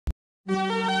Video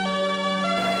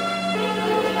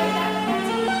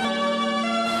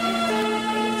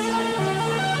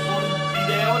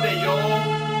de yo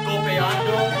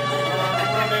golpeando a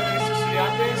uno de mis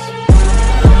estudiantes.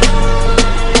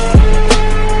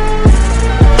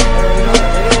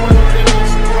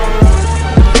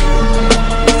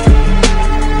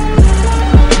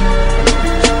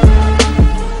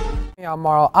 Hey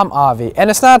Albemarle, I'm Avi, and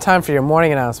it's now time for your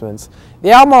morning announcements. The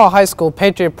Albemarle High School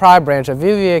Patriot Pride branch of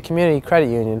UVA Community Credit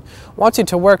Union wants you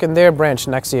to work in their branch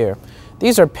next year.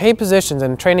 These are paid positions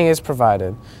and training is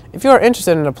provided. If you are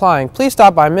interested in applying, please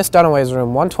stop by Miss Dunaway's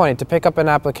room 120 to pick up an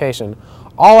application.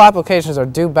 All applications are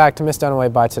due back to Miss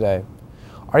Dunaway by today.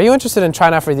 Are you interested in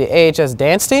trying out for the AHS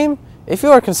dance team? If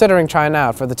you are considering trying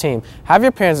out for the team, have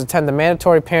your parents attend the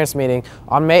mandatory parents meeting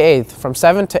on May 8th from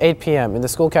 7 to 8 p.m. in the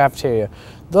school cafeteria.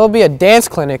 There will be a dance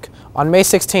clinic on May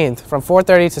 16th from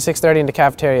 4:30 to 6:30 in the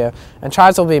cafeteria, and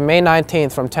trials will be May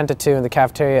 19th from 10 to 2 in the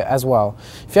cafeteria as well.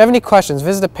 If you have any questions,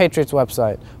 visit the Patriots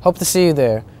website. Hope to see you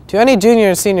there. To any junior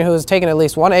and senior who has taken at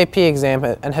least one AP exam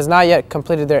and has not yet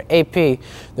completed their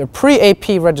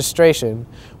pre-AP registration,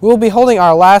 we will be holding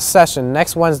our last session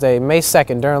next Wednesday, May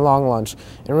 2nd during long lunch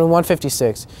in room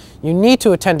 156. You need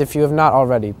to attend if you have not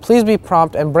already. Please be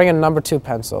prompt and bring a number 2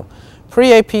 pencil.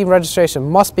 Pre-AP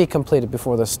registration must be completed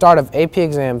before the start of AP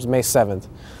exams May 7th.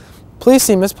 Please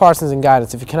see Ms. Parsons in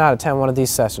guidance if you cannot attend one of these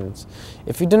sessions.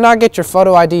 If you did not get your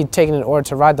photo ID taken in order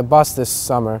to ride the bus this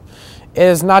summer, it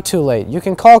is not too late. You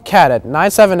can call CAT at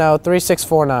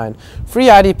 970-3649. Free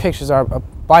ID pictures are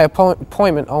by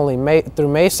appointment only through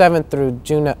May 7th through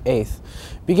June 8th.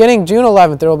 Beginning June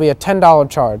 11th, there will be a $10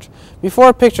 charge. Before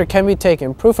a picture can be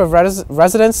taken, proof of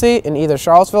residency in either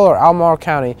Charlottesville or Albemarle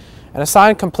County and a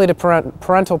signed completed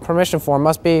parental permission form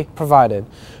must be provided.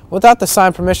 Without the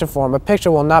signed permission form, a picture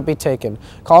will not be taken.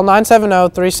 Call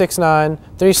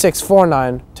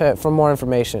 970-369-3649 for more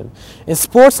information. In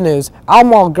sports news,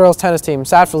 Albemarle girls tennis team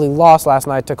sadly lost last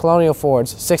night to Colonial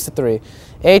Fords 6-3.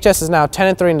 AHS is now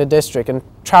 10-3 in the district and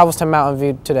travels to Mountain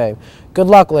View today. Good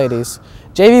luck, ladies.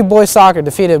 JV boys soccer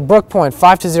defeated Brook Point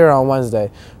 5-0 on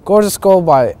Wednesday. Gorgeous goal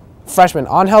by freshman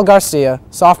Angel Garcia,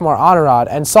 sophomore Honorad,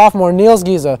 and sophomore Niels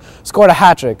Giza scored a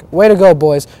hat-trick. Way to go,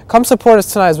 boys. Come support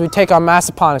us tonight as we take on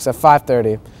Massaponics at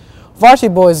 5:30. Varsity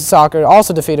boys soccer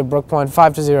also defeated Brook Point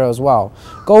 5-0 as well.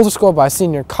 Goals were scored by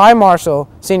senior Kai Marshall,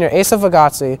 senior Asa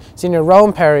Vagazzi, senior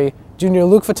Rowan Perry, junior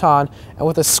Luke Fatton, and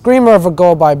with a screamer of a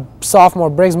goal by sophomore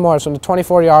Briggs Morris from the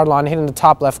 24-yard line hitting the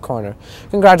top left corner.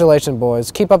 Congratulations,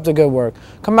 boys. Keep up the good work.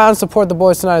 Come out and support the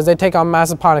boys tonight as they take on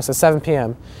Massaponics at 7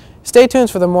 p.m. Stay tuned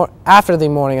for after the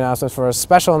morning announcements for a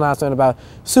special announcement about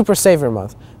Super Savior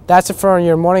Month. That's it for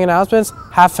your morning announcements.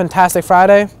 Have a fantastic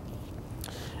Friday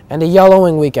and a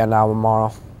yellowing weekend,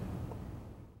 Albemarle.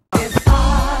 If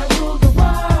I rule the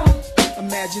world,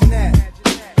 imagine that.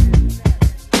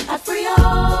 I'd free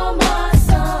all my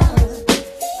sons.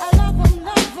 I love them,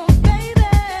 baby.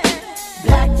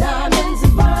 Black diamonds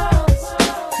and pearls.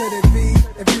 Could it be,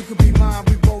 if you could be mine,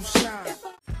 we both shine.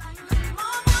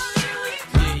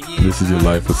 This is your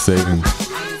life with savings.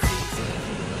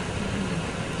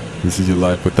 This is your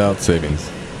life without savings.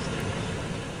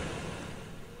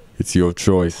 It's your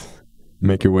choice.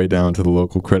 Make your way down to the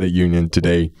local credit union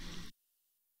today.